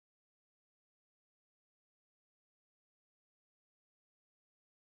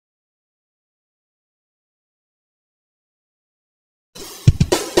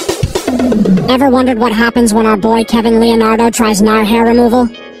Ever wondered what happens when our boy Kevin Leonardo tries NAR hair removal?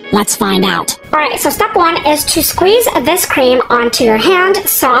 Let's find out. Alright, so step one is to squeeze this cream onto your hand,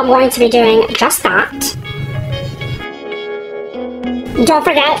 so I'm going to be doing just that. Don't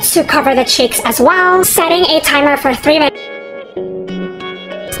forget to cover the cheeks as well, setting a timer for 3 minutes.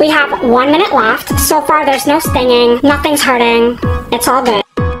 We have 1 minute left. So far there's no stinging, nothing's hurting, it's all good.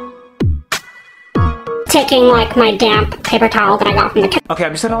 Taking like my damp paper towel that I got from the kitchen. Okay,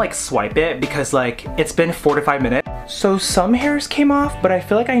 I'm just gonna like swipe it because like it's been 4 to 5 minutes. So some hairs came off, but I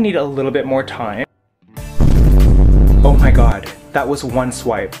feel like I need a little bit more time. Oh my god, that was one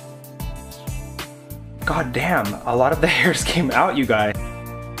swipe. God damn, a lot of the hairs came out, you guys.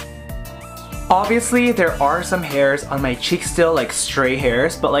 Obviously, there are some hairs on my cheeks still, like stray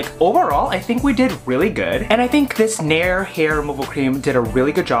hairs, but like overall, I think we did really good. And I think this Nair hair removal cream did a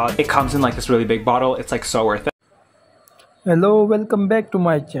really good job. It comes in like this really big bottle. It's like so worth it. Hello, welcome back to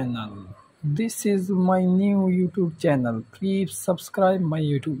my channel. This is my new YouTube channel. Please subscribe my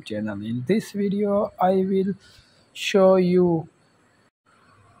YouTube channel. In this video, I will show you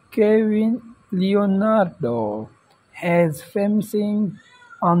Kevin Leonardo has famous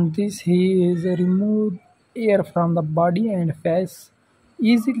on this. He is removed hair from the body and face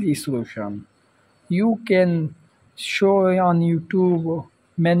easily solution. You can show on YouTube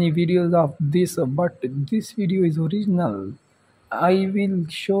many videos of this, but this video is original. I will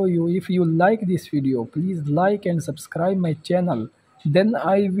show you. If you like this video, please like and subscribe my channel. Then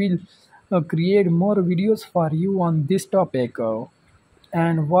I will create more videos for you on this topic,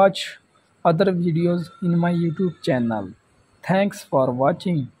 and watch other videos in my YouTube channel. Thanks for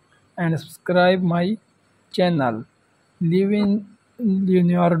watching and subscribe my channel.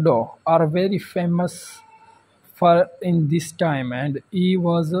 Leonardo are very famous for in this time, and he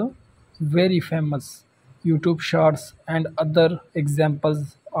was a very famous YouTube shorts and other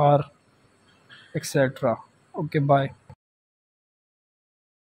examples are etc. Okay, bye.